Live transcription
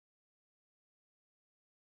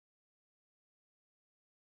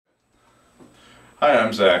Hi,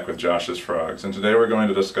 I'm Zach with Josh's Frogs, and today we're going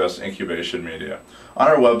to discuss incubation media. On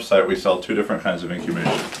our website we sell two different kinds of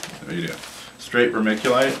incubation media, straight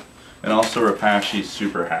vermiculite and also Rapace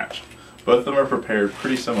Super Hatch. Both of them are prepared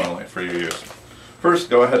pretty similarly for your use.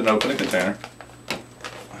 First, go ahead and open a container,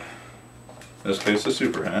 in this case a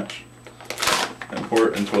Super Hatch, and pour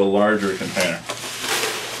it into a larger container.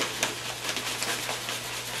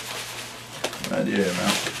 Ideal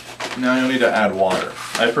amount. Now you'll need to add water.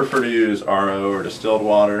 I prefer to use RO or distilled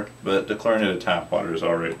water, but dechlorinated tap water is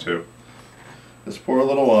alright too. Just pour a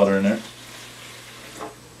little water in there.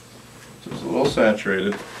 So it's a little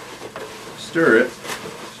saturated. Stir it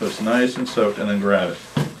so it's nice and soaked, and then grab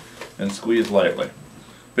it and squeeze lightly.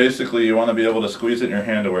 Basically, you want to be able to squeeze it in your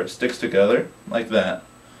hand to where it sticks together like that,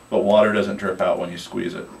 but water doesn't drip out when you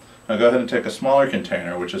squeeze it. Now go ahead and take a smaller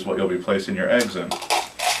container, which is what you'll be placing your eggs in.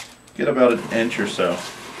 Get about an inch or so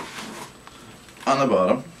on the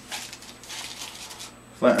bottom,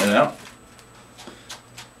 flatten it out,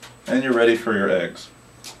 and you're ready for your eggs.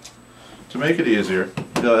 To make it easier,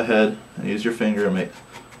 go ahead and use your finger and make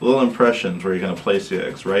little impressions where you're going to place the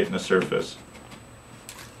eggs, right in the surface.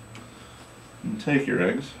 And take your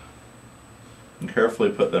eggs and carefully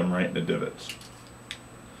put them right in the divots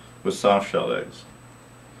with soft-shelled eggs.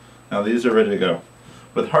 Now these are ready to go.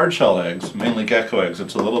 With hard-shelled eggs, mainly gecko eggs,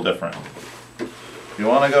 it's a little different. You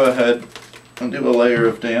want to go ahead and do a layer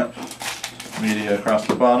of damp media across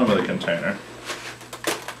the bottom of the container,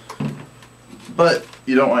 but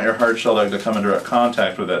you don't want your hard-shelled egg to come in direct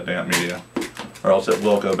contact with that damp media, or else it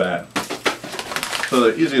will go bad. So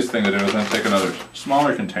the easiest thing to do is then take another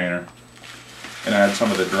smaller container and add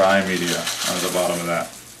some of the dry media onto the bottom of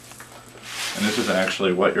that. And this is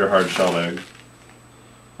actually what your hard-shelled egg,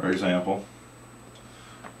 for example,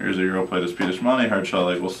 here's a Europlatus piedersmani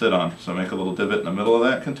hard-shelled egg will sit on. So make a little divot in the middle of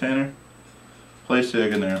that container, place the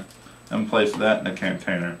egg in there, and place that in a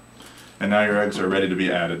container. And now your eggs are ready to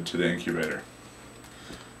be added to the incubator.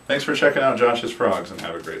 Thanks for checking out Josh's Frogs, and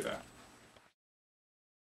have a great day.